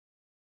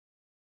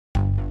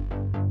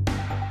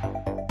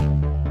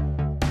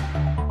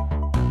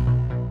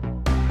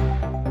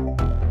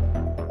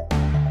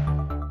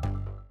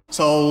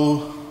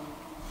So,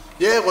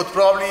 yeah, what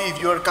probably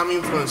if you are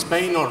coming from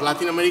Spain or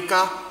Latin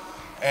America,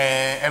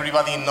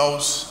 everybody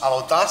knows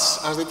about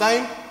us at the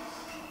time.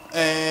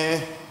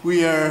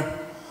 We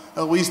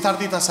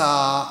started as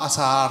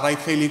a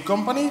ride-hailing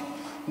company.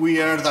 We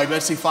are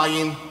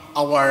diversifying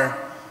our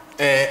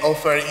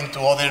offer into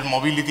other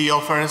mobility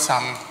offers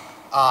and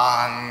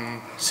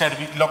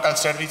local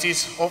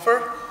services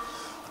offer.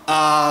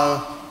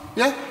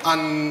 Yeah,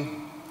 and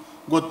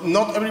what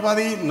not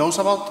everybody knows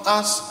about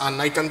us,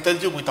 and I can tell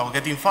you without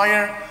getting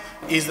fired,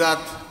 is that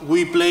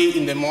we play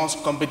in the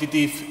most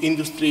competitive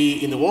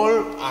industry in the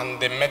world, and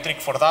the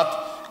metric for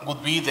that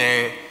would be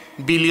the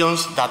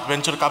billions that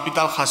venture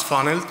capital has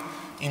funneled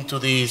into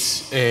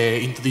this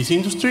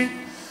industry.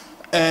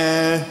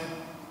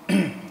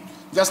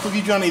 Just to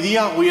give you an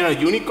idea, we are a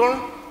unicorn,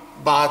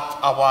 but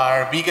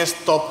our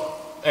biggest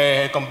top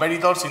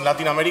competitors in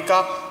Latin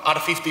America are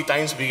 50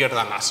 times bigger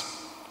than us.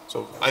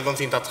 So I don't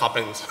think that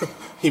happens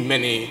in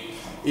many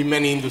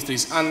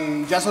industries.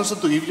 And just also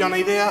to give you an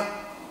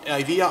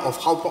idea of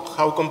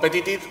how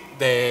competitive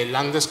the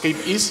landscape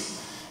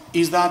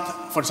is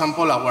that, for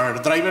example,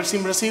 our drivers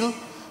in Brazil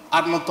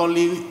are not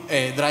only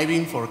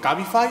driving for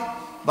Cabify,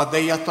 but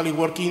they actually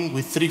working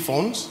with 3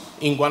 phones.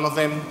 In one of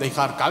them they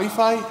have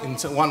Cabify,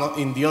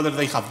 in the other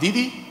they have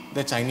Didi,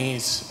 the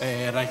Chinese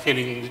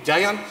ride-hailing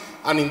giant,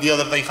 and in the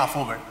other they have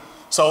Uber.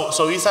 So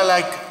it's a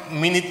like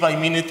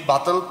minute-by-minute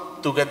battle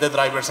to get the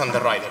drivers and the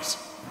riders,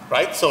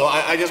 right? So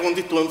I just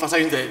wanted to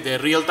emphasize the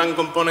real-time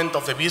component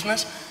of the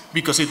business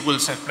because it will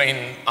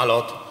explain a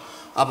lot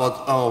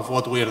about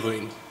what we are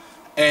doing.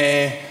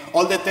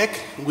 All the tech,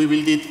 we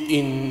built it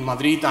in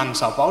Madrid and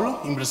Sao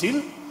Paulo in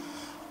Brazil.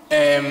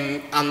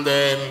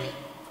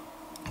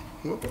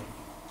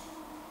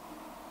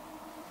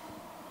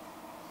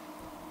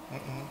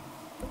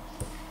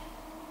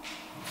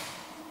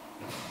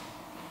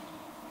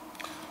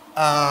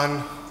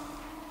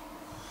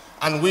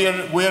 And we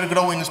are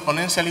growing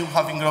exponentially. We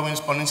have been growing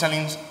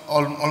exponentially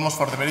almost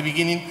for the very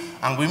beginning,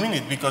 and we mean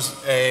it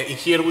because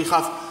here we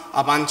have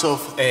a bunch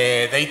of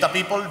data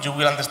people. You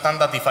will understand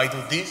that if I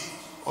do this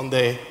on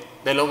the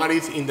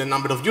logarithm in the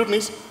number of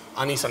journeys,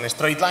 and it's on a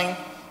straight line,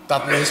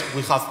 that means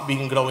we have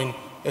been growing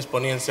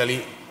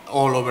exponentially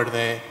all over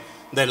the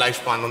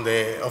lifespan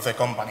of the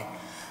company.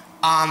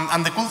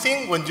 And the cool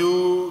thing when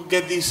you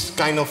get this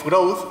kind of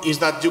growth is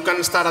that you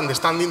can start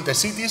understanding the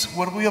cities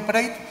where we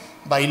operate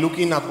by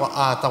looking at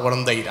our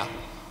own data.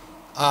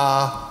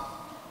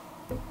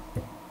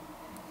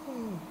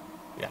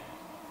 Yeah.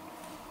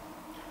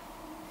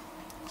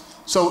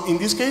 So in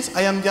this case,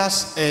 I am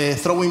just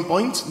throwing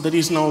points. There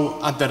is no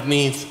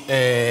underneath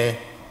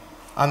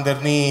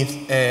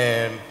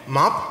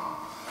map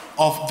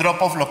of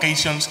drop-off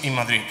locations in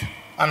Madrid.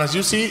 And as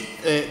you see,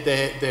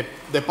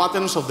 the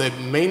patterns of the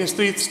main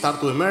streets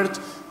start to emerge.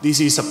 This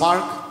is a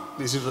park.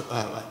 This is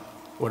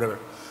whatever.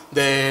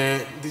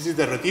 This is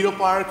the Retiro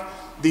Park.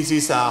 This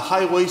is a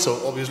highway,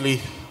 so obviously,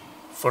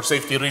 for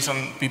safety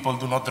reasons, people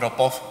do not drop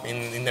off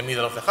in the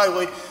middle of the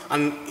highway.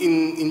 And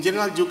in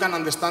general, you can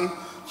understand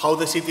how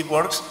the city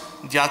works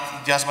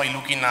just by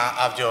looking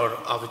at your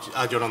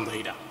own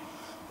data,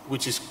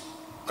 which is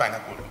kind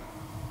of cool.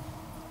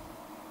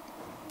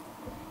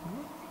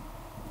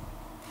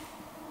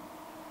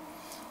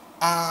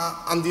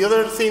 And the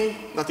other thing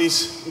that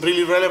is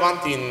really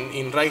relevant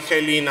in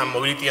ride-hailing and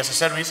mobility as a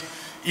service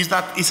is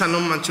that it's a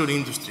non-mature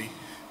industry,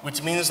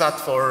 which means that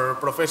for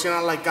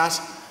professionals like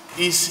us,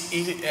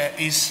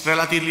 it's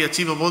relatively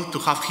achievable to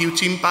have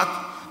huge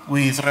impact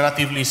with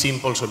relatively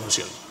simple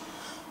solutions.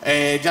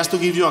 Just to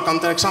give you a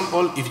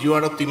counterexample, if you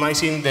are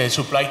optimizing the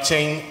supply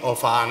chain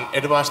of an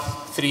Airbus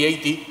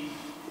 380,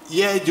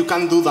 yeah, you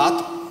can do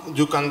that,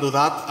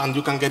 and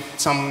you can get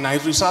some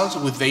nice results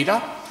with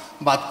data,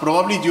 but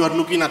probably you are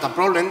looking at a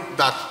problem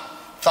that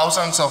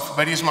thousands of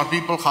very smart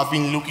people have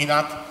been looking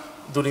at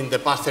during the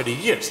past 30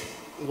 years.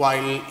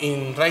 While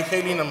in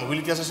ride-hailing and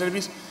mobility as a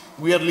service,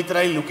 we are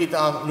literally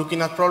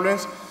looking at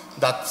problems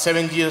that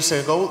 7 years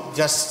ago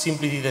just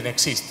simply didn't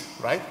exist,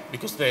 right?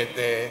 Because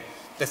the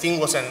thing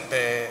wasn't,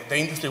 the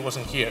industry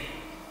wasn't here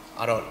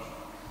at all.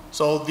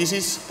 So this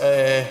is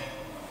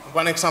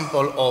one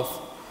example of,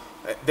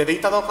 the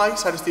Datadog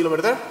guys are still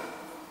over there?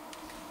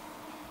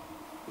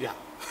 Yeah.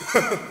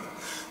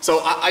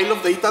 So I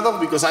love Datadog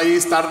because I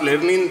start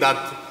learning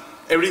that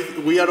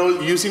we are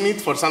all using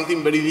it for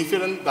something very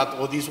different than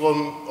what this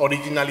one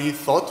originally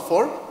thought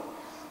for.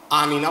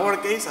 And in our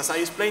case, as I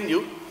explained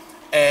you,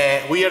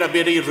 we are a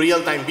very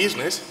real-time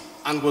business.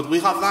 And what we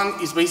have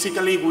done is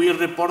basically we are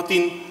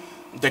reporting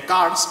the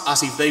cars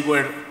as if they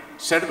were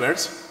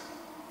servers,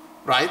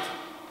 right?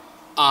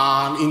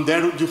 And in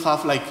there you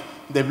have like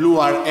the blue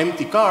are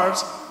empty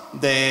cars,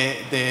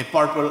 the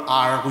purple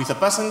are with a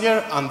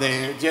passenger, and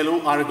the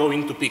yellow are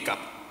going to pick up.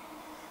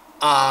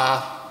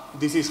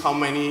 This is how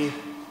many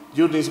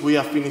journeys we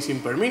are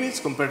finishing per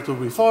minute compared to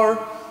before,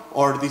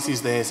 or this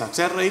is the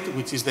success rate,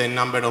 which is the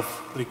number of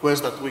requests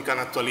that we can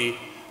actually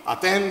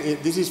attend.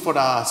 This is for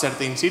a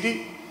certain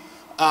city.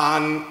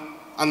 And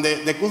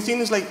the cool thing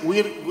is like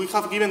we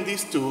have given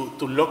this to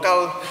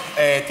local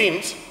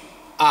teams,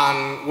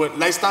 And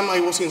last time I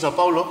was in Sao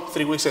Paulo,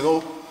 3 weeks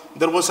ago,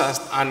 there was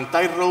an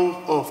entire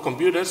row of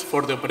computers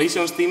for the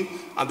operations team,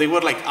 and they were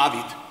like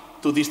added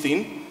to this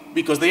team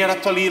because they are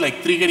actually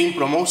like triggering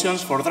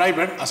promotions for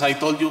driver, as I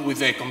told you, with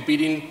the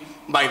competing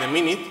by the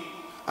minute,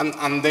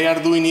 and they are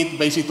doing it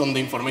based on the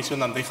information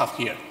that they have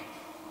here.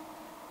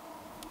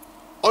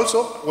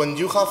 Also, when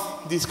you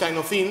have these kind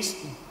of things,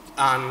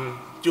 and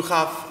you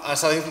have,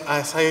 as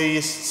I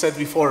said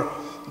before,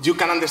 you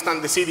can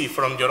understand the city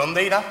from your own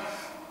data,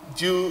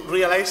 you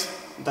realize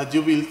that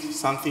you built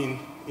something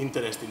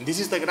interesting. This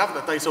is the graph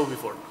that I saw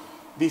before.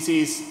 This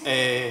is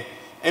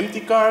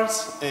empty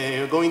cars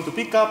going to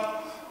pick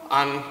up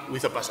and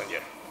with a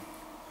passenger.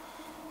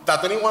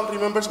 That anyone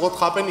remembers what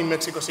happened in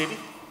Mexico City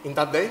in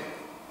that day?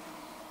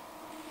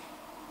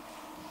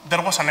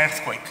 There was an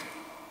earthquake.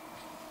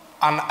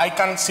 And I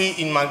can see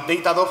in my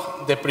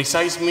Datadog the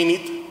precise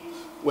minute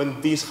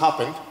when this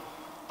happened,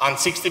 and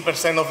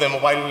 60% of the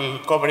mobile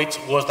coverage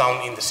was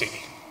down in the city.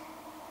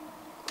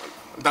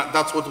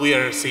 That's what we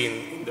are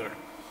seeing in there.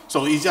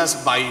 So it's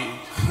just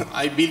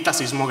I built a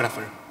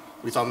seismographer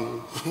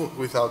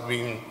without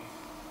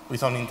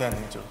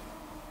intending to.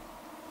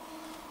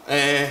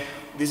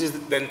 This is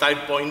the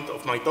entire point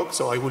of my talk,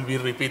 so I will be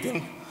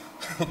repeating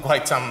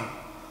quite often.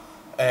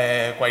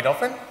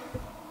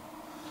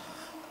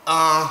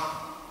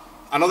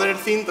 Another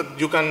thing that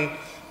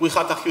we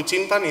had a huge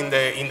impact in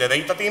the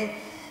data team,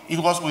 it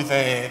was with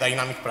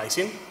dynamic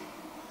pricing.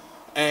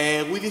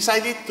 We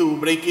decided to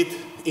break it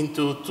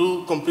into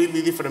two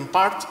completely different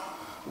parts.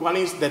 One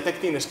is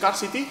detecting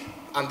scarcity,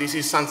 and this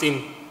is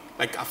something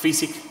like a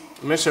physics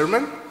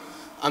measurement,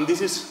 and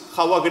this is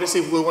how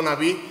aggressive we want to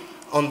be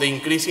on the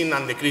increasing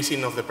and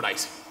decreasing of the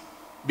price.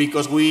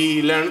 Because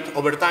we learned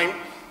over time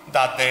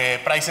that the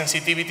price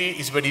sensitivity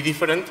is very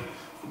different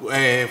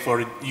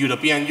for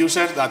European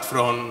users than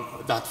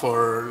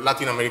for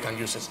Latin American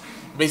users.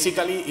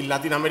 Basically, in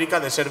Latin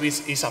America, the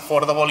service is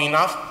affordable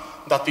enough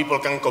that people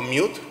can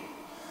commute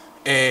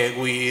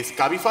with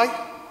Cabify.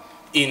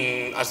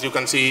 As you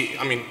can see,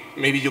 I mean,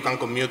 maybe you can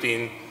commute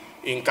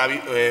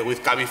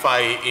with Cabify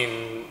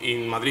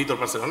in Madrid or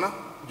Barcelona.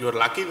 You're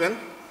lucky then.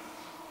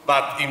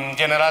 But in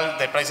general,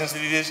 the price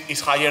sensitivity is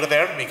higher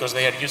there because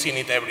they are using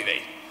it every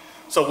day.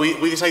 So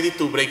we decided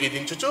to break it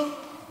into two.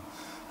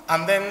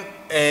 And then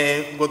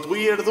what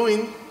we are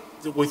doing,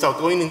 without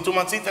going into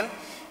much detail,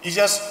 is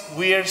just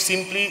we are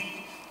simply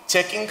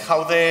checking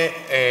how the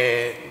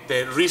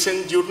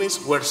recent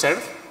journeys were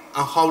served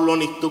and how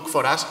long it took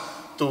for us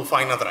to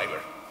find a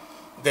driver.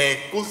 The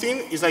cool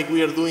thing is like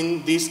we are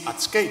doing this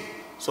at scale.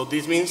 So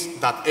this means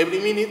that every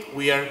minute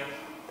we are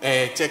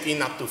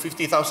checking up to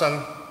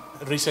 50,000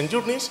 recent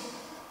journeys,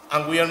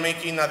 and we are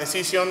making a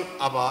decision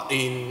about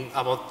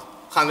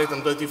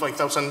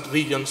 125,000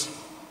 regions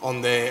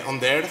on the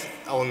Earth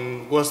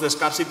on what's the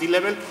scarcity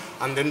level,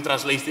 and then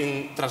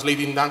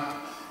translating that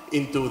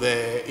into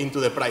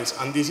the price.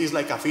 And this is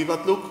like a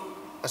feedback loop.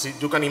 As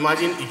you can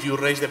imagine, if you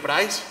raise the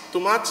price too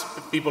much,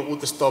 people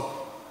would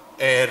stop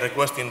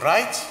requesting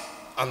rides,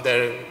 and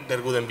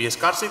there wouldn't be a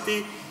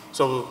scarcity.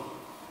 So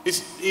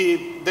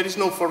there is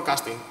no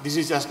forecasting. This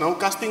is just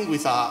nowcasting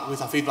with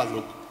a feedback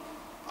loop.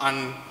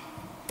 And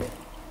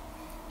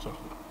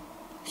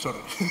sorry.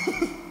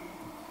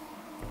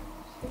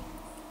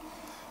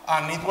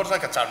 And it works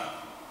like a charm.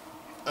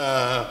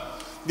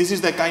 This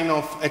is the kind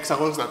of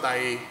hexagons that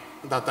I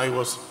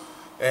was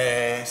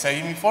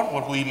saying before,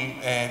 where we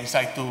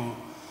decide to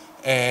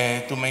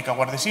make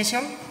our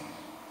decision.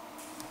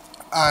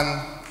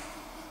 And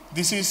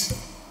this is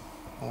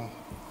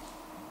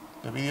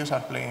the videos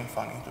are playing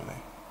funny today.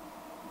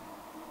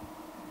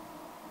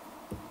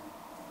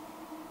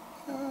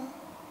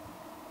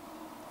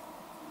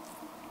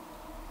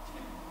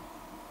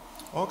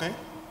 Okay.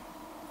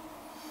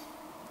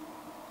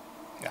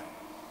 Yeah.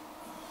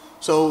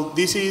 So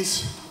this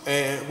is,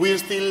 we're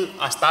still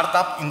a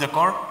startup in the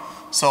core.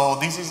 So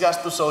this is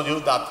just to show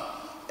you that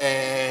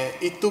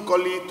it took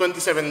only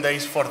 27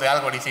 days for the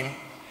algorithm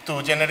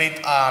to generate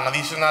an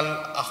additional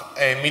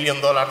 $1 million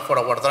for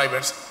our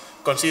drivers,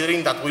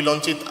 considering that we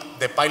launched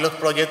the pilot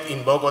project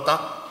in Bogota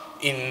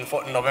in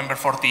November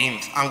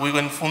 14th, and we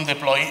went full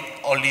deploy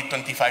only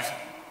 25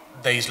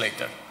 days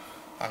later.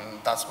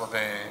 And that's what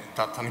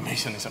that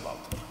animation is about.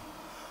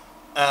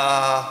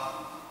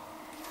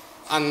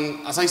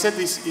 And as I said,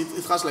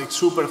 it has like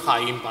super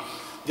high impact.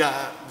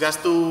 Yeah,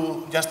 just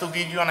to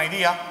give you an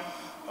idea,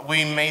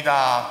 we made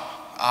a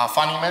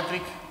funny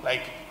metric.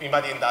 Like,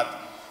 imagine that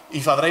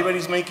if a driver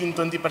is making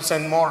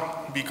 20% more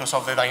because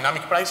of the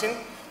dynamic pricing,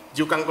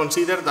 you can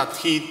consider that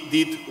he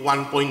did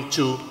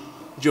 1.2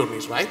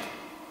 journeys, right?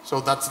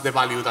 So that's the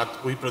value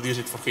that we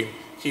produced for him.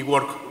 He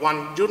worked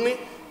one journey,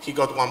 he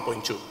got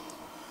 1.2.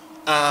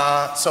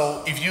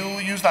 So if you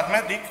use that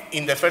metric,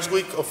 in the first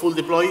week of full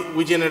deploy,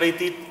 we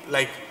generated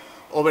like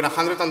over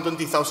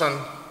 120,000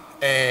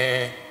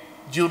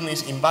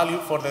 journeys in value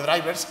for the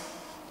drivers,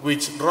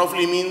 which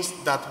roughly means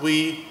that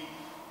we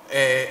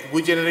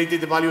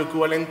generated the value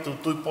equivalent to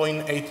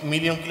 2.8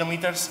 million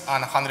kilometers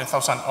and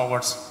 100,000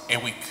 hours a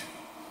week.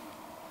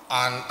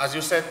 And as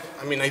you said,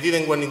 I mean, I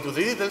didn't go into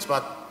the details,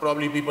 but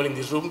probably people in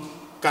this room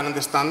can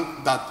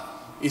understand that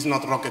it's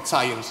not rocket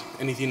science,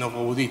 anything of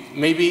what we did.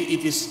 Maybe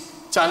it is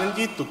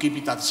challenging to keep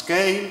it at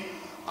scale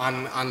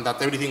and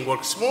that everything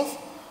works smooth,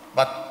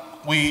 but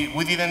we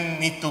didn't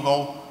need to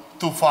go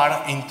too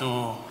far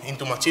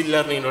into machine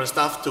learning or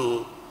stuff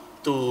to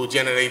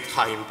generate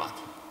high impact.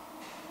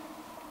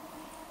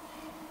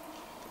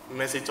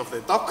 Message of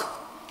the talk.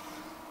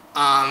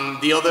 And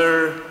the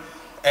other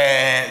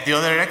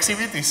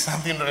exhibit is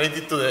something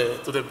related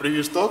to the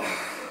previous talk.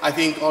 I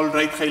think all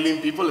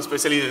ride-hailing people,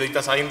 especially the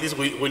data scientists,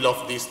 we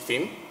love this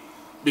theme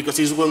because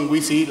it's when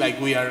we see like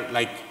we are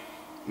like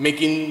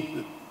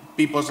making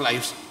people's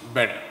lives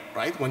better,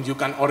 right? When you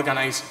can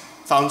organize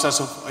thousands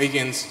of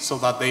agents so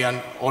that they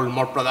are all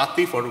more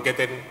productive or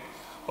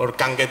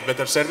can get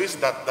better service,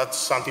 that's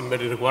something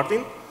very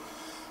rewarding.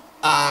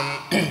 And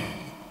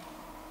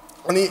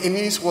it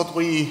is what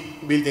we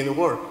build in the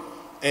world.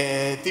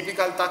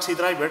 Typical taxi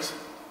drivers,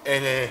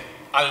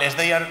 unless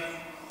they are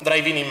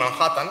driving in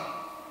Manhattan,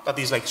 that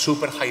is like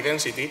super high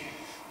density,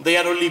 they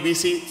are only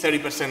busy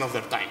 30% of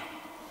their time.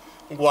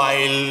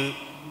 While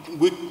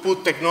we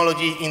put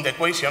technology in the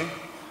equation,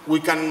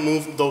 we can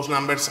move those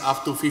numbers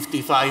up to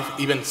 55,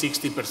 even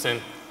 60%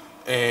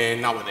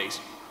 nowadays.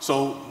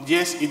 So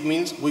yes, it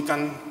means we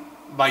can,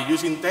 by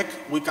using tech,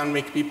 we can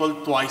make people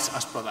twice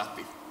as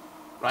productive,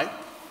 right?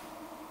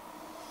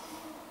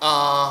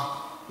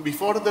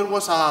 Before there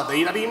was a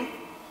data team,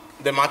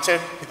 the matcher,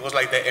 it was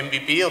like the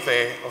MVP of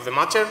the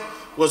matcher,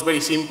 was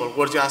very simple.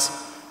 We're just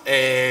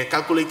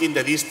calculating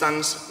the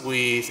distance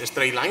with a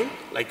straight line,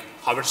 like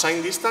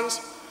Haversine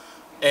distance.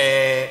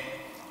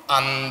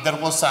 And there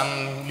was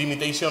some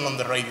limitation on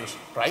the radius,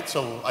 right?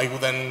 So I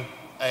wouldn't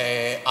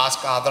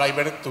ask a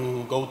driver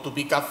to go to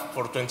pickup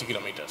for 20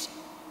 kilometers,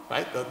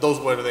 right? Those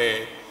were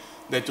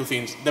the two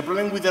things. The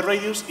problem with the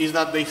radius is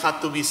that they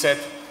had to be set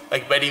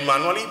like very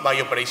manually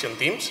by operation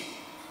teams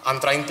and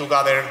trying to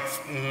gather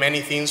many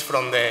things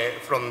from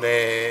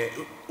the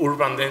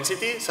urban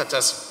density, such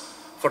as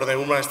for the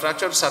urban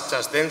structure, such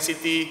as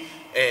density,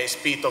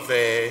 speed of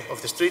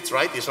the streets,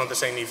 right? It's not the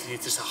same if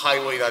it is a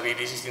highway that it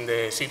is in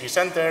the city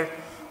center,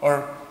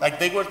 or like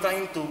they were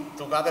trying to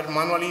gather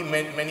manually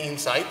many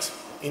insights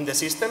in the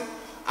system,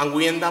 and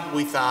we end up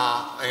with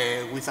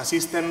a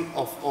system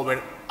of over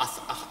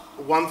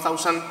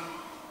 1,000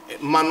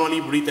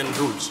 manually written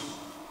rules.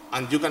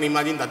 And you can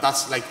imagine that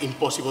that's like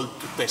impossible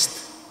to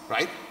test,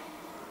 right?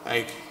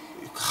 Like,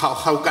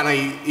 how can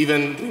I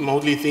even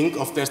remotely think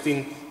of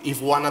testing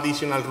if one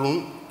additional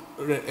rule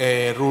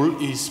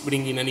is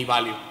bringing any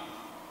value?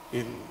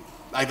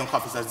 I don't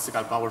have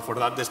statistical power for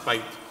that,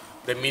 despite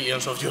the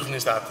millions of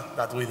journeys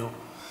that we do.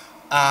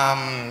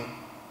 And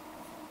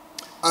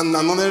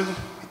another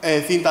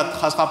thing that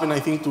has happened, I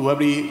think, to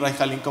every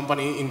ride-hailing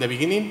company in the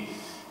beginning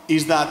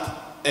is that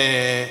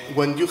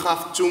when you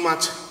have too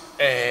much,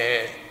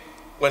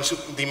 when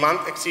demand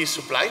exceeds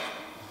supply,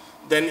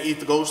 then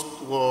it goes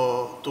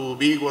to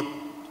be what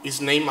is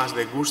named as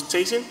the goose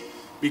chasing,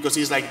 because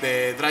it's like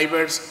the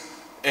drivers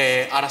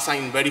are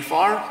assigned very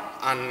far,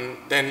 and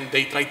then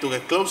they try to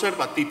get closer,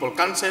 but people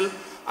cancel,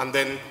 and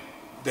then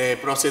the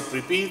process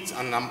repeats,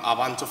 and a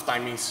bunch of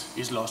time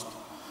is lost.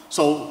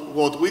 So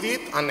what we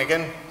did, and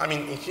again, I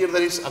mean, here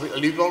there is a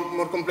little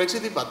more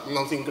complexity, but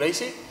nothing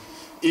crazy,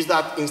 is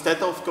that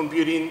instead of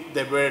computing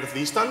the birth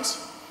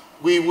distance,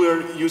 we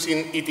were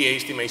using ETA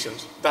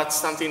estimations. That's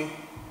something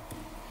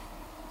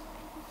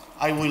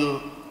I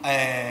will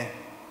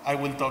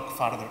talk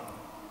further.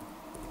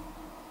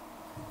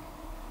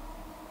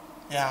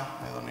 Yeah,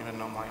 I don't even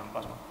know my own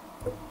password.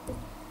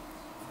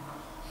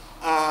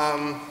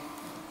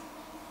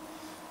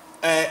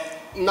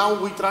 Now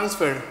we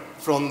transfer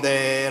from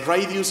the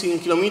radius in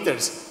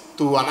kilometers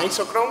to an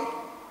isochrone,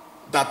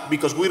 that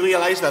because we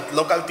realized that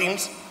local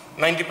teams,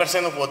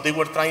 90% of what they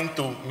were trying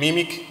to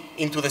mimic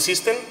into the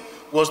system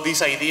was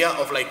this idea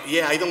of like,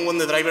 yeah, I don't want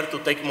the driver to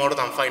take more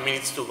than 5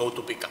 minutes to go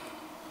to pickup.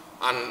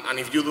 And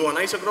if you do an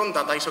isochrone,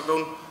 that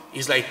isochrone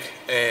is like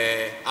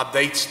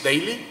updates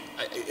daily,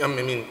 I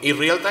mean in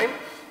real time.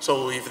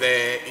 So if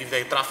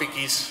the traffic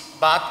is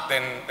bad,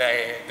 then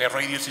the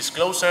radius is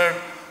closer,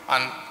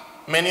 and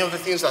many of the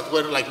things that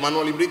were like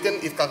manually written,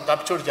 it can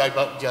capture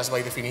just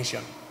by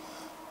definition.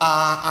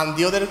 And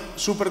the other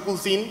super cool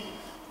thing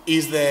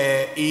is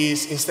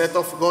instead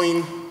of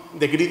going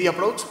the greedy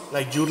approach,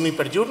 like journey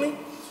per journey,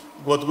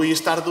 what we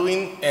start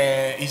doing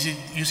is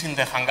using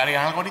the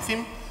Hungarian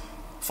algorithm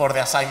for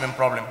the assignment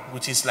problem,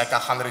 which is like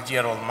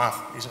 100-year-old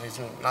math. It's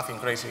nothing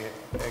crazy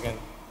again.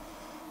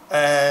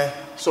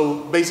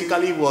 So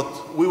basically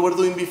what we were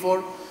doing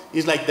before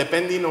is like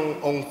depending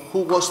on who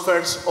was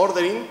first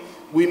ordering,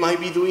 we might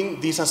be doing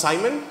this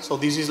assignment. So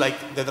this is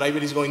like the driver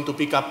is going to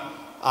pick up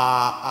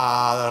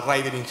a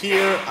rider in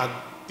here, and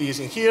this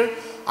in here.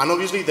 And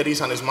obviously there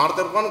is a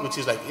smarter one, which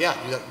is like, yeah,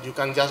 you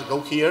can just go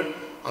here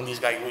and this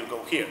guy will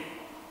go here.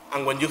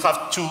 And when you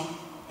have two,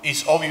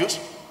 it's obvious,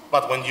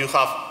 but when you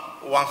have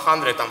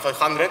 100 and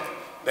 500,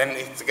 then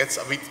it gets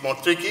a bit more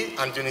tricky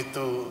and you need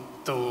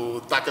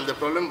to tackle the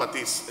problem, but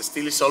it's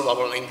still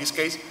solvable. In this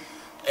case,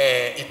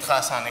 it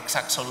has an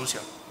exact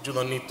solution. You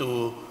don't need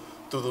to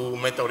do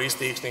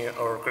meteoristics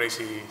or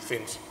crazy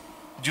things.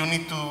 You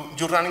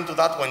run into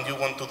that when you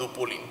want to do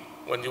pooling,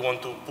 when you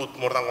want to put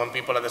more than one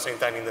people at the same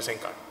time in the same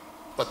car.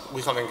 But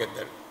we haven't get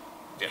there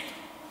yet.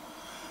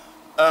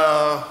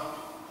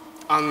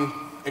 And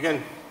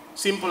again,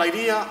 simple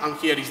idea, and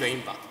here is the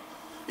impact.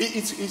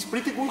 It's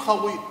pretty cool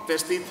how we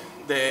tested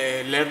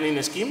the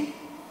learning scheme,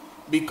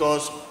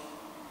 because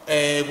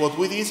what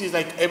we did is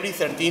like every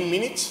 13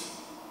 minutes,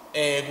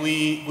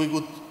 we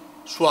would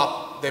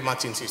swap the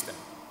matching system,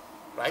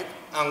 right?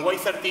 And why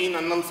 13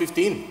 and not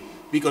 15?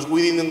 Because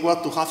we didn't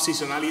want to have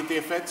seasonality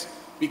effects,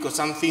 because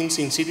some things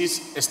in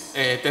cities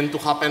tend to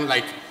happen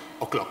like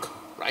o'clock,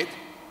 right?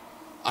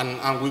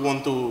 And we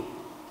want to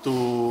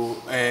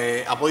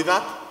avoid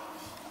that.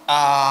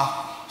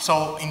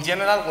 So in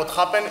general, what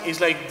happened is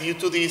like due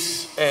to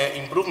this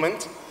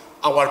improvement,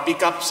 our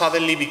pickup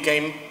suddenly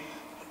became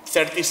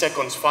 30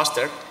 seconds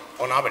faster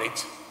on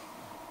average.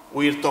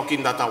 We're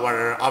talking that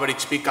our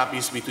average pickup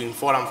is between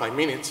 4 and 5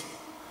 minutes.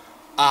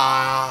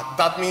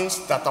 That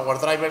means that our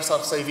drivers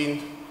are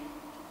saving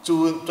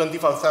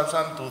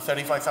 25,000 to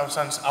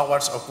 35,000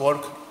 hours of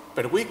work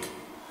per week,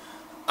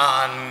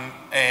 and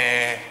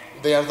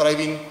they are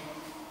driving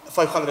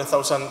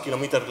 500,000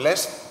 kilometers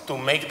less to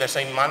make the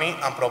same money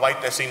and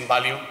provide the same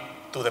value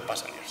to the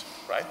passengers,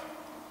 right?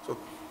 So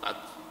that,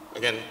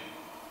 again,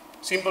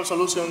 simple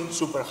solution,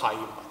 super high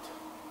impact.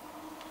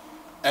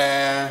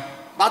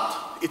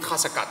 But it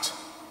has a catch.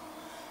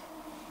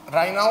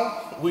 Right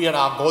now, we are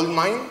a gold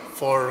mine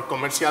for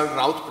commercial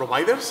route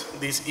providers,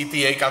 this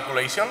ETA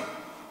calculation.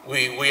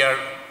 We are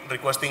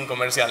requesting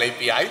commercial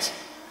APIs.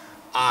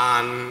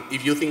 And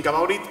if you think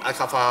about it,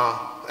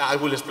 I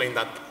will explain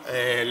that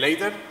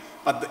later,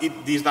 but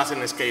this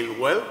doesn't scale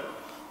well,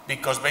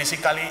 because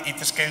basically it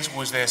scales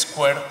with the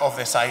square of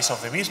the size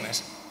of the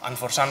business. And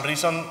for some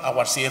reason,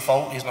 our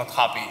CFO is not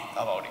happy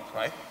about it,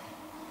 right?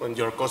 When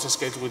your cost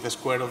scales with the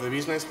square of the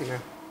business.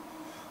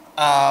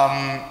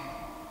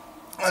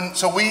 And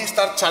so we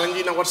start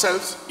challenging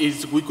ourselves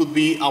if we could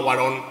be our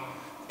own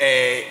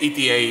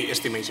ETA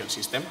estimation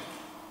system.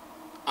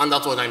 And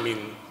that's what I've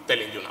been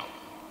telling you now.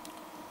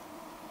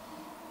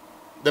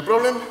 The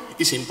problem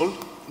is simple.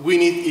 We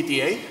need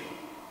ETA.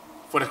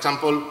 For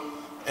example,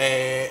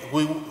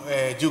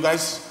 you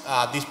guys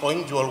at this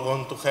point, you all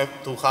want to have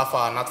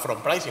an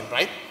upfront pricing,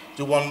 right?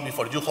 You want,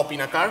 before you hop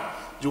in a car,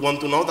 you want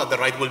to know that the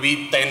ride will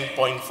be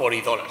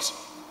 $10.40.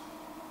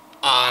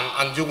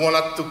 And you want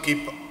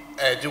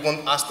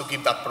us to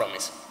keep that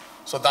promise.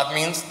 So that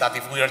means that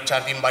if we are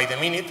charging by the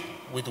minute,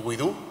 which we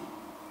do,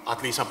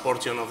 at least a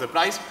portion of the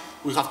price,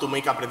 we have to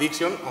make a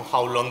prediction on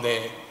how long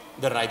the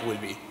ride will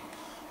be.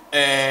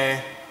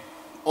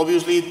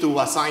 Obviously, to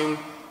assign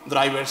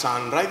drivers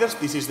and riders,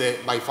 this is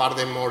by far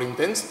the more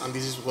intense, and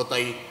this is what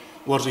I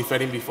was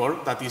referring before,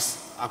 that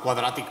is a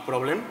quadratic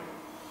problem.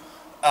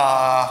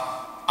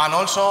 And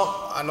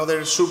also,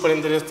 another super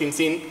interesting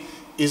thing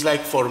is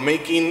like for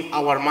making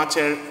our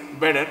matcher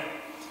better,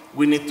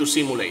 we need to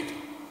simulate.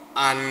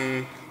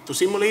 And to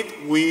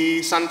simulate,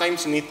 we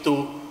sometimes need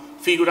to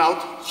figure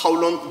out how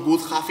long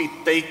would have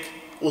it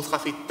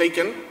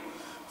taken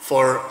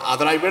for a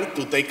driver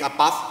to take a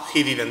path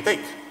he didn't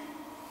take.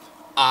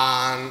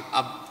 And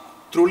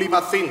truly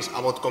bad things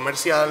about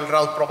commercial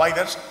route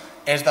providers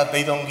is that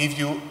they don't give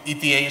you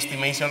ETA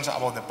estimations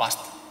about the past.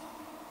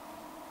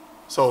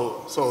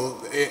 So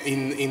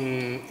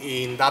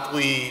in that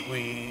we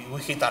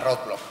hit a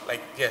roadblock.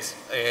 Like, yes,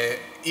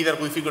 either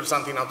we figure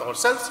something out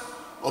ourselves,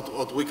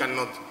 or we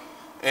cannot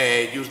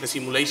use the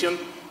simulation,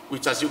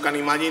 which, as you can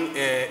imagine,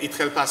 it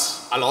helps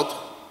us a lot,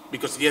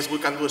 because yes, we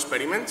can do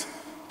experiments,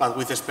 but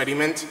with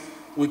experiments,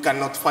 we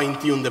cannot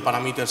fine-tune the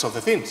parameters of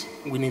the things.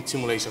 We need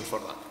simulations for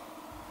that.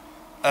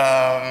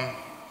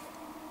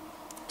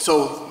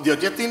 So the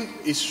objective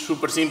is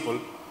super simple.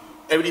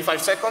 Every 5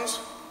 seconds,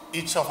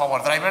 each of our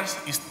drivers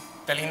is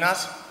telling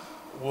us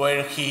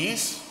where he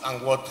is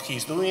and what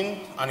he's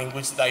doing and in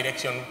which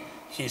direction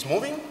he's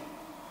moving.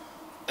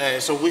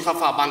 So we have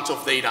a bunch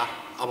of data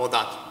about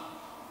that.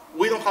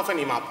 We don't have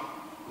any map.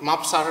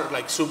 Maps are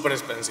like super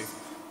expensive.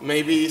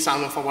 Maybe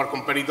some of our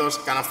competitors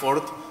can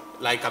afford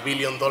like $1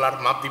 billion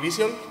map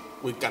division.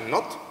 We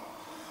cannot.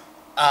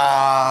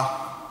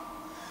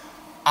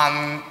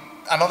 And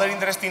another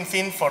interesting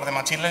thing for the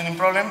machine learning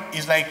problem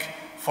is like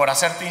for a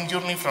certain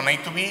journey from A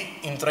to B,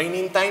 in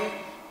training time,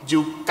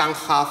 you can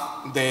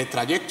have the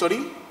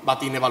trajectory,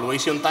 but in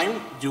evaluation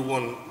time, you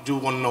won't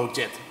know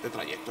yet the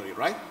trajectory,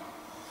 right?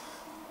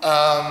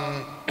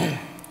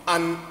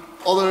 And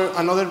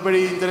another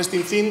very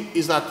interesting thing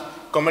is that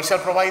commercial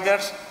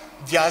providers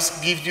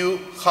just give you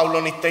how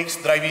long it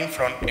takes driving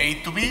from A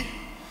to B.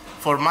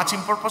 For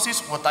matching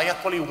purposes, what I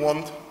actually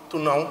want to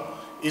know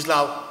is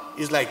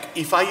like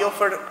if I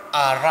offer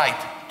a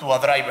ride to a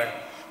driver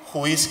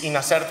who is in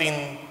a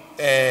certain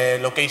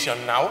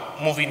location now,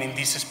 moving in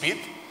this speed,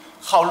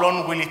 how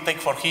long will it take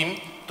for him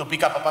to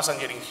pick up a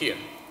passenger in here?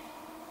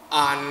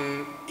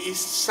 And it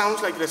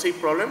sounds like the same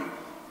problem,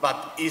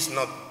 but it's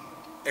not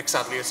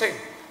exactly the same.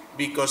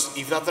 Because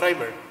if that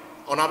driver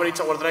on average,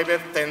 our driver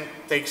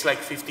takes like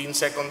 15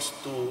 seconds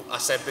to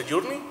accept the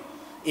journey.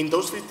 In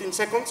those 15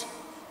 seconds,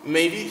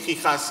 maybe he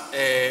has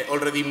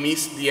already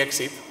missed the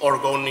exit or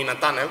gone in a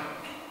tunnel,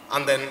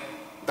 and then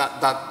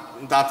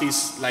that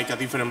is like a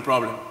different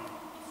problem.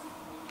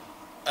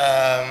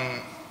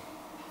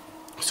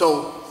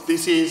 So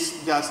this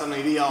is just an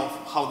idea of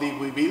how did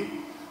we build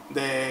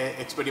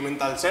the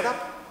experimental setup.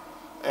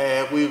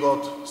 We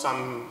got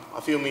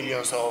a few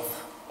millions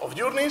of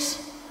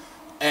journeys,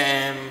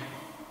 and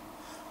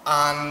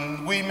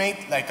we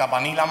made like a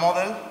vanilla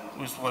model,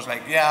 which was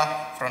like,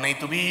 yeah, from A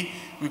to B,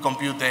 we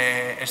compute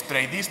the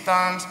straight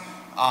distance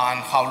and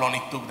how long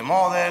it took the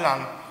model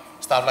and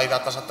stuff like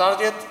that as a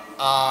target.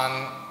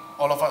 And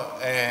all of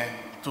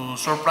to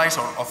surprise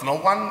of no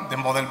one, the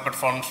model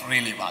performs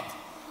really bad,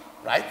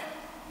 right?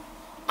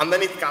 And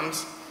then it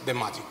comes the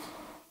magic.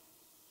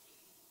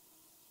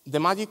 The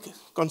magic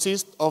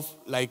consists of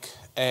like,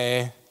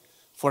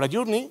 for a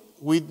journey,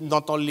 we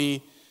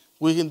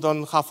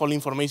don't have all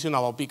information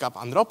about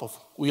pickup and drop-off.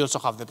 We also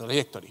have the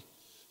trajectory.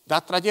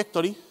 That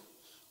trajectory,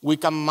 we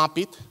can map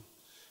it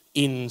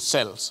in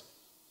cells.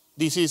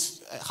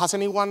 Has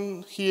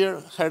anyone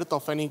here heard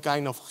of any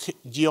kind of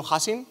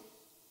geohashing?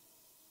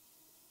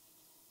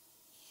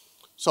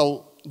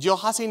 So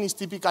geohashing is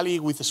typically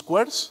with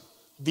squares.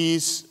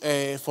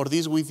 For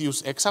this, we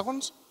use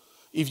hexagons.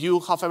 If you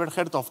have ever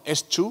heard of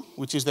S2,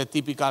 which is the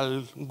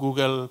typical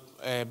Google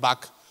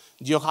back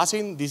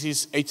geohashing, this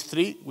is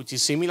H3, which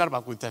is similar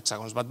but with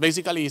hexagons. But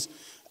basically, it's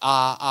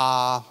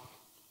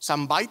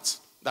some bytes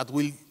that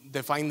will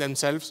define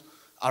themselves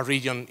a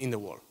region in the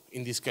world.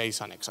 In this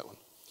case, an hexagon.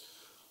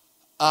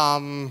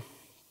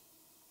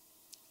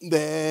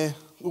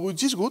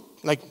 Which is good.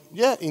 Like,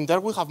 yeah, in there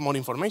we have more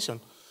information.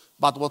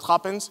 But what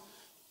happens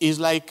is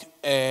like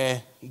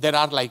there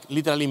are like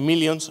literally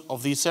millions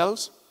of these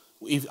cells.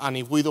 And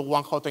if we do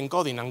one-hot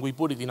encoding and we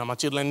put it in a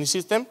machine learning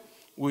system,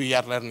 we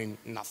are learning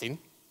nothing.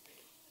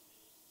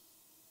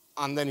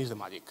 And then is the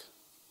magic.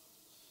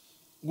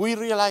 We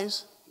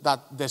realize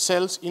that the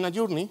cells in a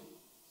journey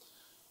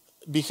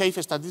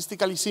behave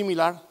statistically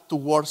similar to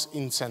words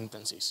in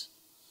sentences.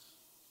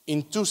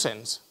 In two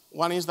senses.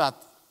 One is that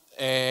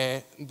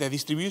the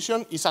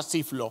distribution is a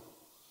shift law.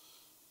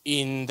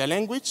 In the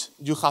language,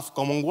 you have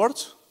common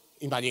words.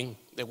 Imagine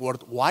the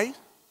word why.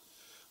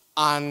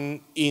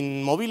 And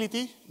in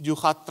mobility, you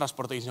have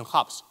transportation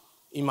hubs.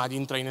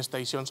 Imagine train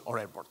stations or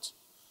airports.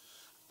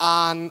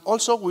 And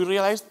also, we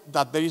realized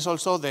that there is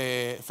also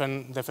the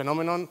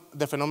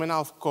phenomena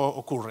of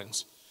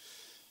co-occurrence,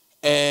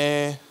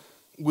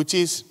 which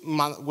is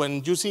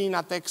when you see in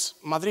a text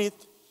Madrid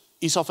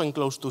is often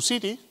close to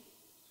city,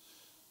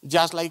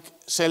 just like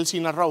cells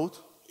in a road.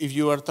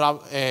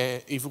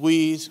 If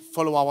we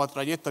follow our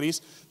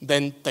trajectories,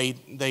 then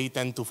they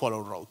tend to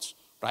follow roads,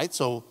 right?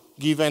 So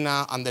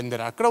and then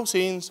there are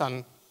crossings,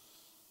 and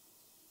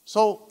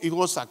so it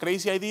was a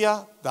crazy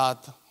idea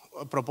that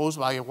proposed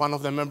by one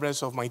of the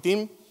members of my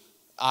team.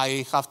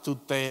 I have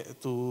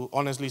to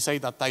honestly say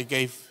that I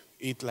gave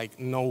it like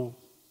no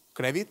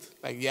credit.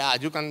 Like, yeah,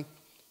 you can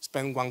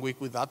spend 1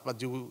 week with that,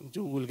 but you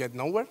will get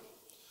nowhere.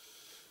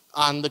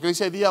 And the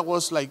crazy idea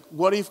was like,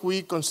 what if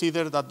we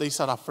consider that these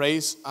are a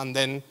phrase and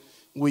then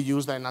we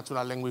use the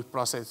natural language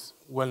process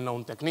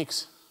well-known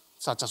techniques,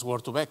 such as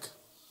word-to-vec.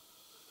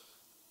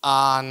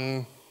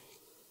 And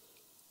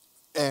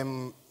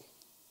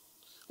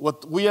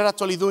what we are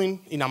actually doing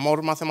in a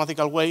more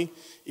mathematical way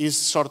is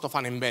sort of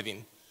an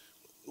embedding.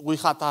 We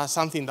had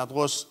something that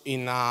was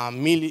in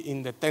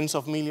the tens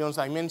of millions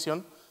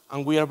dimension,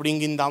 and we are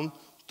bringing down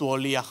to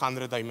only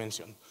 100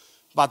 dimension.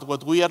 But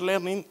what we are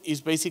learning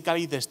is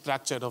basically the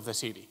structure of the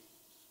city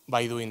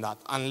by doing that.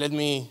 And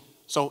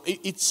so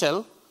each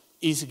cell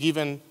is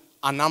given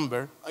a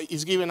number,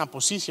 is given a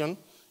position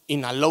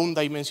in a lone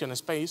dimension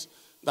space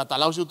that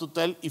allows you to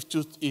tell if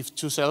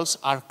two cells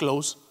are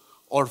close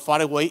or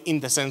far away in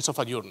the sense of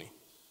a journey.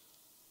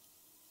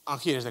 And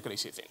here's the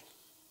crazy thing.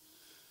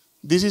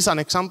 This is an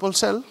example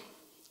cell,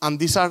 and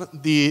these are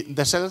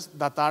the cells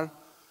that are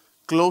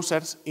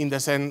closer in the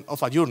sense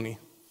of a journey.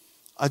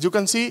 As you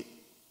can see,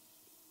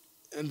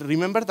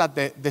 remember that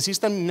the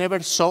system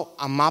never saw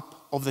a map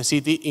of the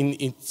city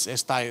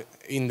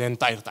in the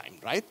entire time,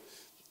 right?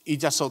 It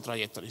just saw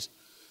trajectories.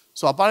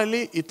 So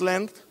apparently it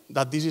learned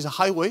that this is a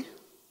highway,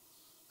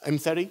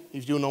 M30.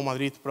 If you know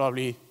Madrid,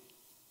 probably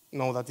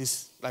know that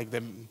it's like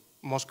the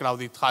most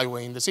crowded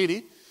highway in the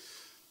city.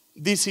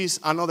 This is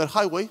another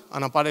highway,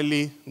 and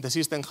apparently the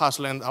system has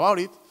learned about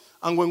it.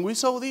 And when we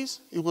saw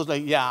this, it was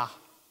like, yeah,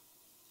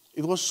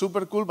 it was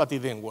super cool, but it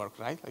didn't work,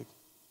 right?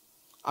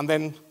 And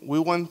then we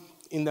went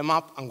in the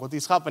map, and what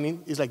is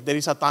happening is like there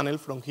is a tunnel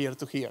from here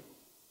to here.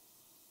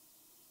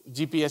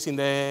 GPS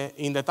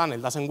in the tunnel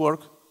doesn't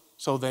work,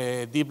 so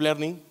the deep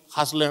learning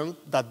has learned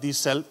that this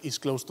cell is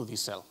close to this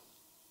cell,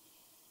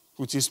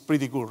 which is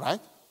pretty cool,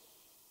 right?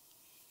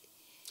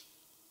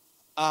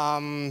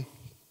 And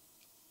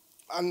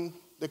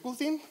the cool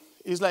thing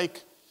is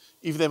like,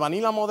 if the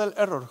vanilla model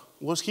error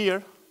was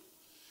here,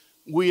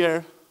 we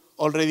are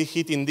already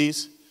hitting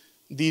this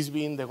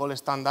being the gold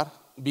standard,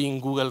 being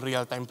Google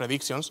real-time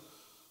predictions.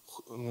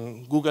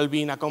 Google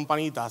being a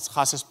company that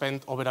has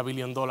spent over $1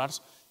 billion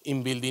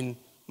in building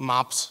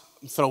maps,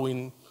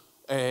 throwing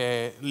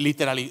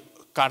literally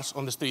cars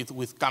on the street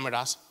with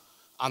cameras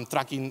and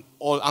tracking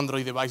all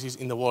Android devices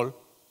in the world.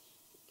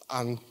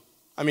 And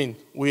I mean,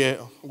 we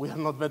are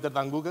not better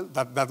than Google.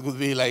 That would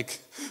be like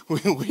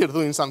we are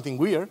doing something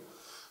weird,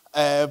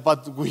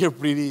 but we are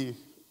pretty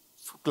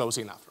close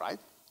enough, right?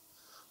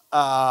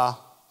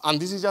 And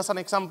this is just an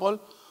example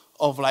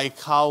of like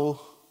how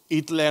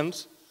it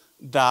learns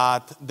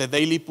that the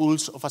daily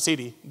pulse of a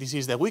city, this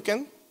is the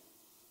weekend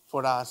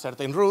for a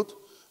certain route,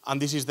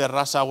 and this is the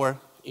rush hour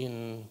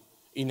in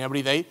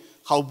every day,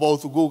 how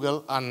both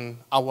Google and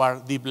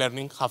our deep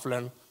learning have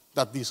learned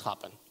that this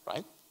happened,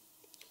 right?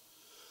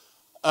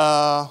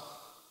 As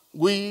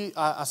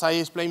I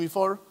explained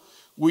before,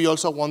 we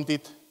also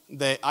wanted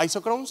the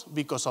isochrones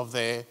because of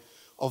the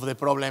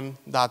problem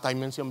that I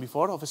mentioned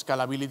before of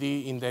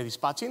scalability in the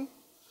dispatching.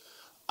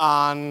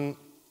 And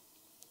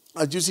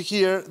as you see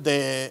here,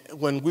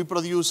 when we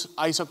produce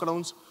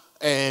isochrones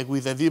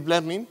with the deep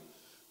learning,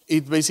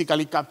 it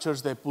basically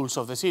captures the pulse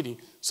of the city.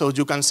 So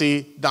you can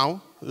see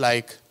down,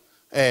 like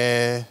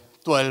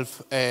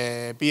 12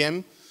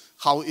 p.m.,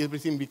 how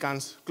everything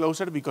becomes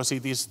closer because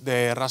it is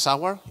the rush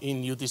hour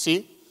in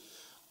UTC.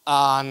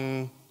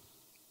 And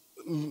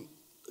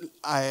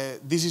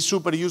this is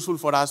super useful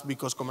for us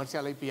because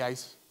commercial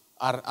APIs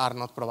are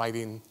not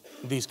providing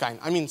this kind.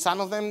 I mean,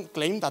 some of them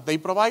claim that they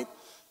provide,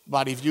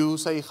 but if you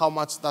say how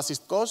much does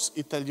it cost,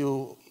 it tells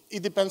you,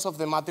 it depends on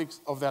the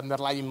matrix, of the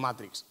underlying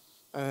matrix.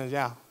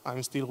 Yeah,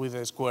 I'm still with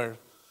the square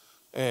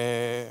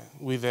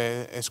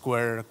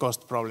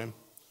cost problem.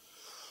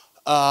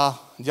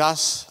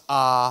 Just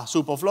a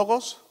soup of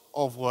logos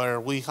of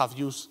where we have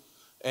used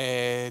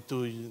to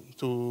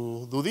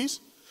do this.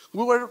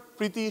 We were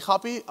pretty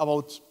happy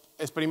about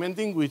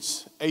experimenting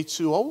with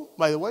H2O,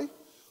 by the way,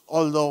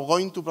 although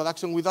going to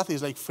production with that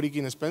is like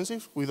freaking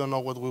expensive. We don't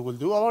know what we will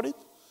do about it.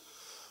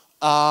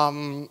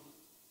 And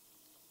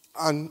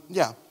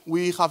yeah,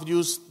 we have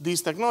used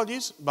these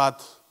technologies,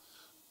 but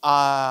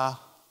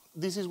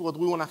this is what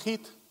we want to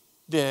hit.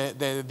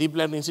 The deep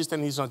learning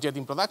system is not yet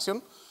in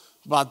production,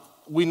 but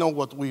we know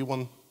what we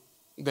want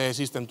the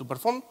system to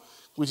perform,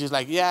 which is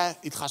like, yeah,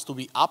 it has to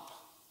be up.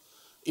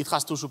 It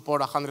has to support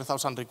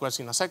 100,000 requests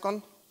in a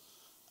second.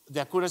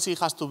 The accuracy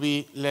has to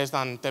be less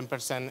than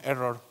 10%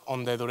 error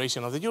on the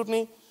duration of the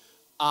journey,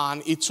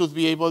 and it should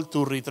be able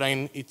to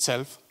retrain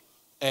itself,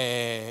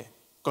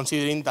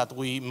 considering that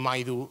we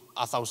might do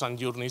 1,000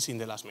 journeys in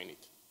the last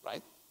minute,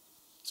 right?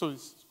 So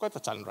it's quite a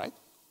challenge, right?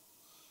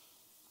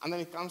 And then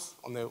it comes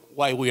on the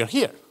why we are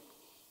here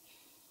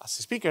as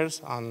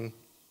speakers and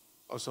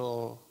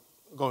also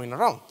going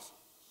around.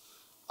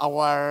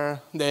 I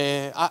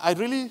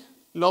really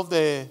love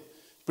the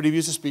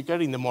previous speaker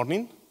in the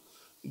morning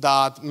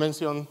that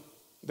mentioned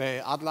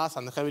the Atlas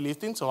and the heavy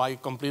lifting, so I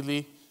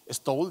completely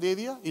stole the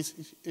idea. Is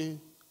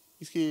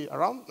he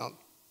around? No.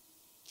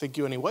 Thank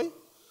you anyway.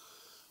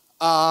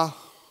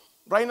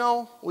 Right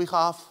now, we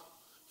have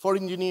 4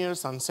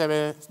 engineers and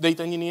 7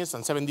 data engineers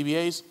and 7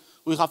 DBAs.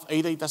 We have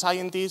 8 data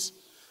scientists.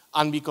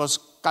 And because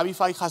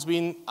Cabify has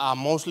been a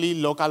mostly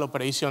local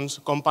operations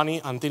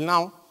company until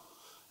now,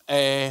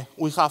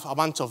 we have a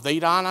bunch of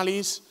data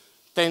analysts,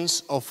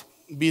 tens of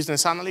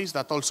business analysts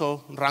that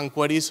also run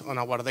queries on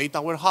our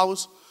data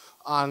warehouse.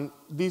 And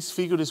this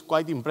figure is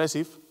quite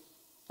impressive.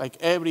 Like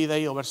every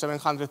day, over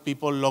 700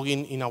 people log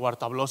in our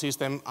Tableau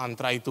system and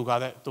try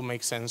to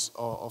make sense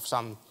of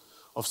some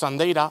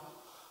data.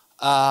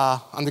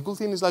 And the cool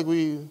thing is like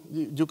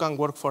you can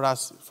work for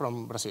us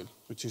from Brazil,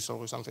 which is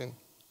always something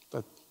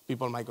that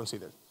people might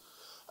consider.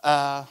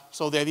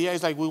 So the idea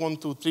is like we want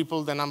to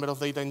triple the number of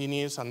data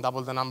engineers and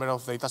double the number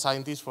of data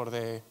scientists for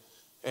the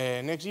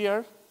next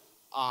year,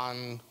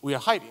 and we are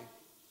hiring.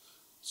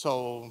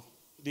 So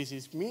this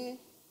is me,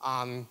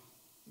 and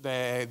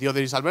the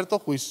other is Alberto,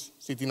 who is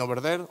sitting over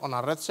there on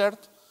a red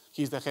shirt.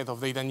 He's the head of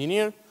data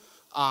engineer.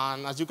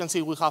 And as you can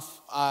see, we have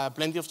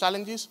plenty of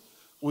challenges.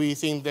 We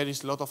think there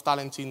is a lot of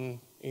talent in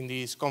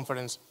this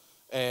conference,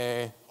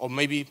 or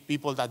maybe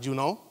people that you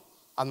know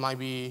and might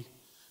be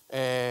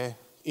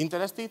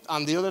interested.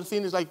 And the other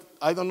thing is like,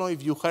 I don't know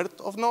if you heard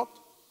or not.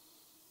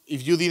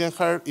 If you didn't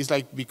hear, it's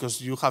like because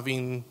you have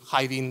been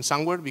hiding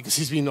somewhere because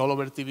it's been all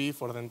over TV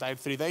for the entire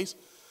 3 days.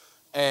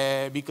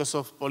 Because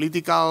of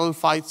political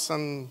fights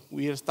and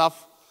weird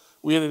stuff,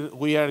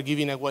 we are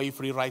giving away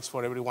free rides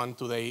for everyone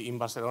today in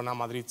Barcelona,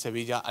 Madrid,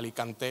 Sevilla,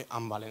 Alicante,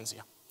 and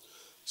Valencia.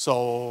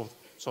 So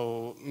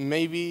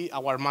maybe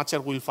our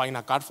matcher will find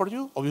a car for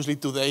you. Obviously,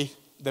 today,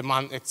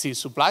 demand exceeds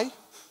supply.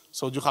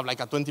 So you have like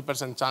a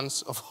 20%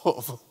 chance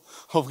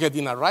of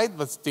getting a ride,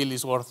 but still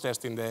it's worth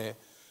testing the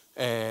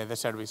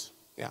service.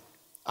 Yeah,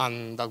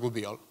 and that would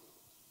be all.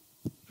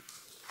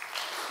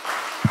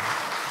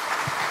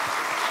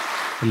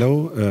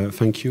 Hello,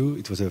 thank you.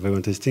 It was very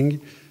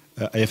interesting.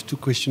 I have 2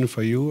 questions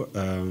for you.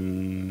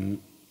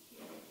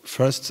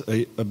 First,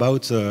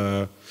 about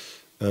the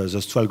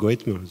 2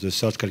 algorithm, the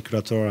search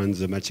calculator and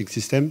the matching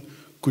system.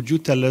 Could you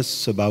tell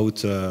us about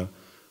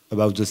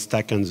the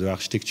stack and the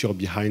architecture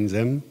behind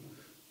them?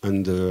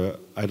 And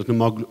I don't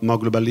know, more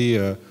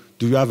globally,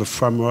 do you have a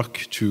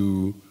framework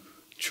to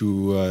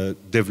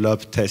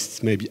develop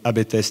tests, maybe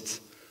A/B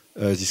test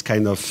this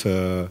kind of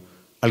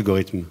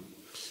algorithm?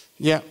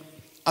 Yeah,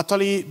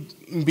 actually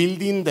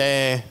building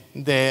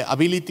the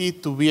ability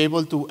to be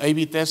able to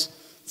A/B test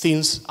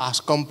things as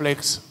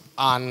complex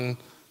and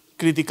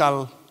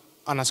critical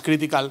and as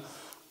critical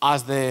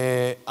as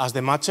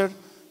the matcher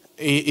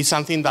is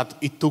something that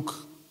it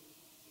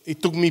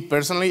took me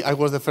personally. I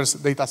was the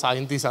first data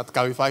scientist at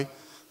Cabify,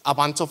 a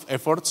bunch of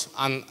efforts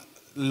and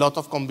a lot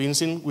of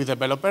convincing with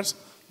developers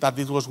that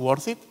this was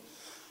worth it.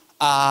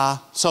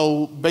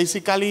 So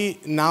basically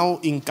now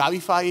in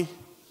Cabify,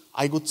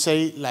 I would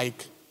say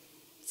like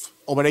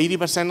over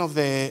 80%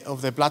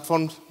 of the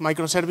platform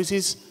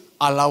microservices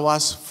allow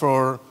us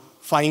for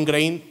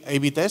fine-grained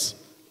A/B tests.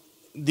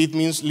 This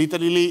means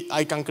literally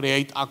I can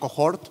create a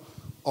cohort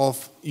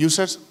of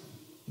users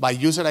by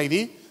user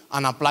ID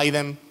and apply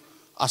them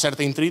a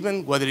certain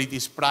treatment, whether it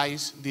is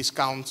price,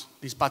 discounts,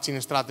 dispatching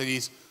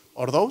strategies,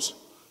 or those.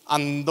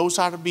 And those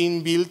are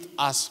being built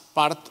as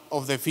part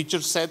of the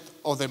feature set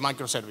of the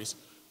microservice,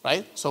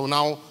 right? So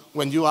now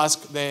when you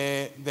ask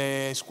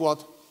the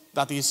squad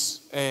that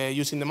is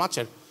using the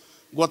matcher,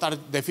 what are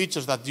the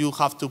features that you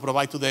have to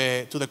provide to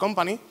the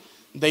company,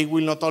 they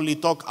will not only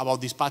talk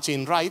about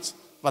dispatching rights,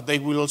 but they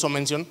will also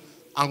mention,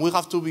 and we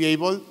have to be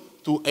able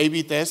to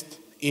A/B test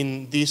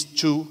in these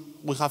two.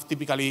 We have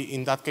typically,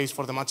 in that case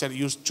for the matcher,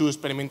 used two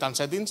experimental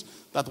settings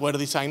that were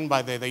designed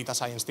by the data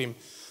science team.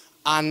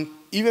 And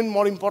even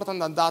more important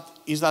than that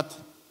is that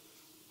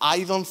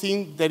I don't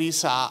think there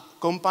is a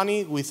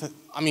company with,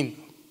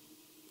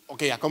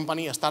 a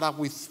company, a startup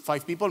with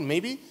 5 people,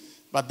 maybe,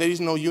 but there is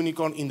no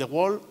unicorn in the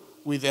world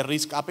with the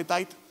risk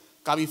appetite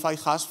Cabify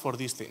has for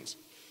these things.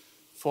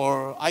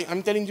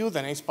 I'm telling you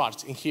the nice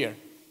parts in here,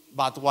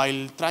 but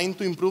while trying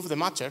to improve the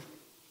matcher,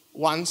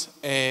 once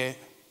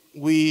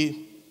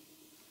we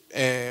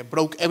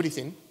broke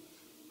everything,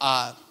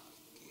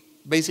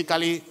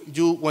 basically,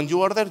 when you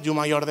order, you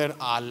might order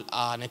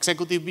an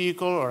executive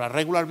vehicle or a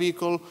regular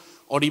vehicle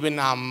or even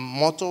a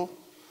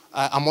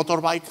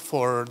motorbike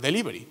for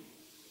delivery.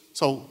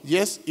 So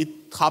yes, it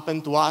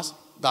happened to us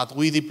that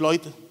we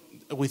deployed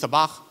with a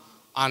bug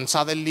and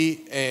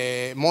suddenly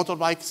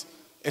motorbikes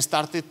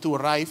started to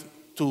arrive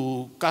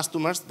to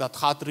customers that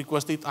had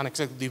requested an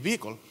executive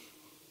vehicle.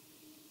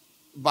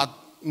 But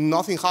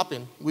nothing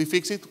happened. We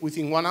fixed it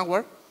within 1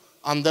 hour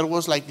and there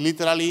was like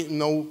literally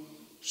no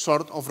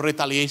sort of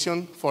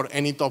retaliation for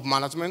any top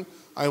management.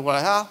 I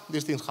was like,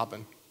 these things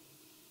happen.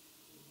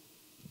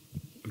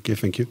 Okay,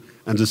 thank you.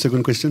 And the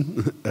second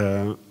question,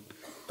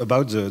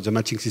 about the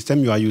matching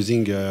system, you are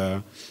using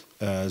the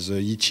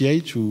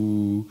ETA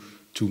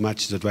to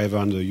match the driver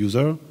and the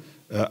user.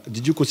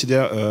 Did you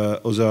consider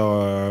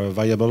other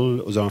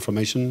variable, other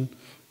information?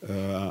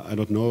 I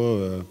don't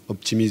know,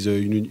 optimize the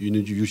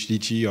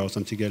utility or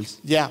something else?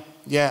 Yeah.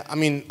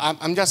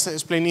 I'm just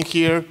explaining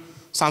here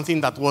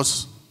something that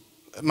was,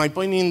 my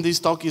point in this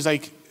talk is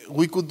like,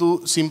 we could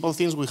do simple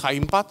things with high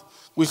impact.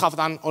 We have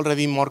done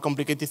already more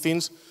complicated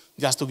things,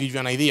 just to give you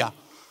an idea.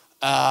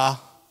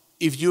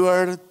 If you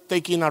are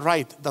taking a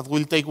ride that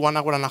will take 1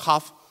 hour and a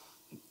half,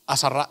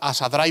 as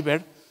a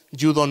driver,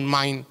 you don't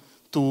mind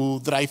to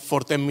drive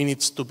for 10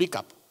 minutes to pick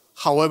up.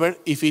 However,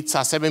 if it's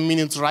a 7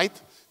 minutes ride,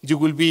 you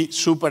will be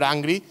super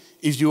angry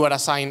if you are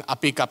assigned a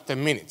pickup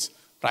 10 minutes,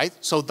 right?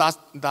 So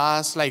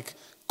that's like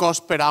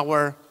cost per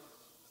hour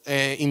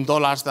in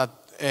dollars that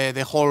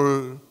the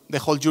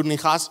whole journey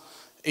has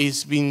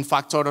is being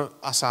factored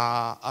as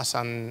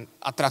an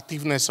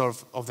attractiveness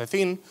of the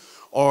thing.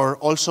 Or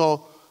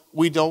also,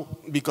 we know,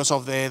 because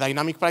of the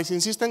dynamic pricing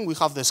system, we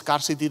have the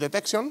scarcity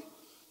detection.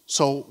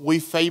 So we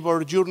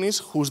favor journeys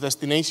whose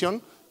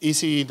destination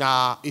is in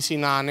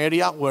an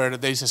area where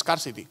there is a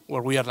scarcity,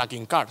 where we are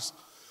lacking cars.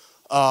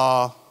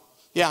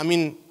 Actually,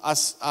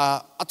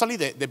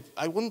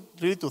 I want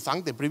really to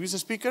thank the previous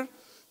speaker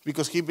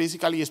because he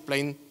basically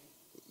explained,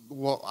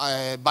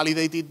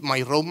 validated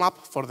my roadmap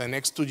for the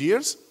next 2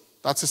 years.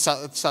 That's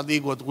exactly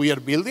what we are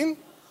building,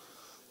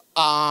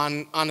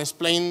 and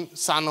explain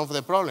some of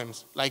the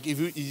problems. Like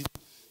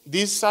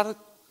these are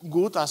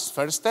good as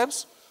first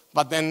steps,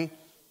 but then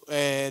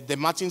the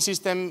matching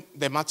system,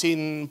 the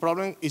matching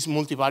problem is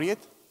multivariate.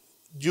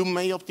 You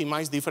may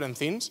optimize different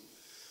things.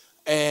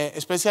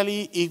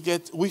 Especially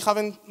if we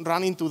haven't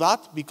run into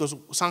that because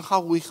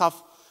somehow we have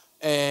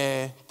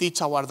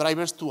teach our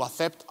drivers to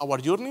accept our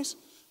journeys.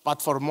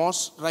 But for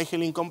most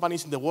ride-hailing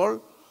companies in the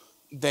world,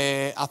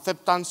 the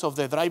acceptance of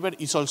the driver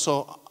is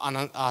also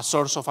a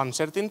source of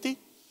uncertainty.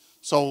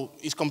 So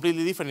it's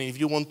completely different if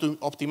you want to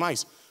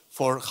optimize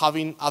for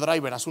having a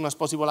driver as soon as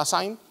possible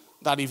assigned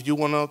than if you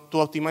want to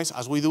optimize,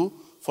 as we do,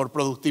 for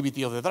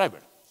productivity of the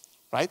driver,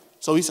 right?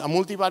 So it's a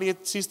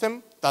multivariate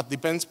system that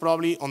depends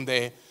probably on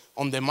the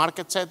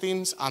market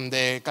settings and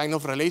the kind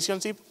of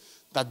relationship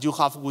that you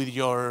have with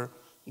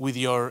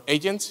your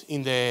agents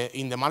in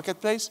the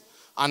marketplace.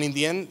 And in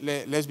the end,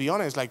 let's be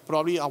honest, like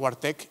probably our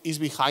tech is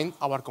behind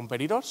our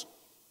competitors.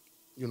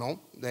 You know,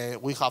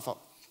 we have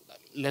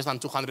less than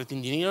 200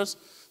 engineers.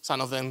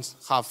 Some of them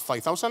have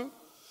 5,000.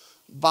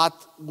 But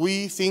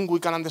we think we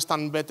can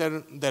understand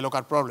better the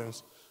local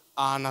problems.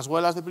 And as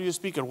well as the previous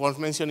speaker was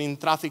mentioning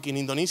traffic in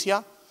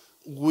Indonesia,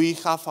 we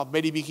have a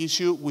very big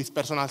issue with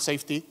personal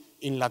safety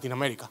in Latin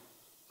America,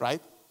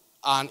 right?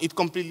 And it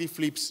completely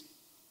flips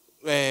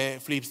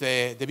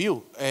the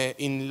view.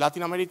 In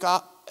Latin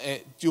America,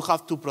 you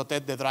have to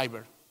protect the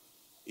driver.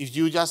 If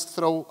you just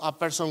throw a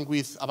person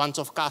with a bunch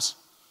of cash,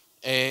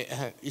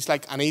 it's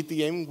like an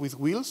ATM with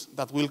wheels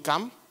that will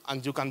come,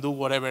 and you can do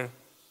whatever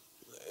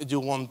you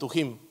want to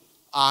him.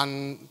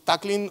 And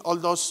tackling all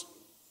those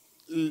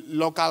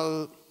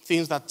local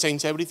things that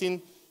change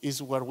everything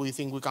is where we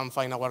think we can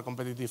find our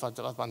competitive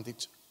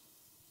advantage.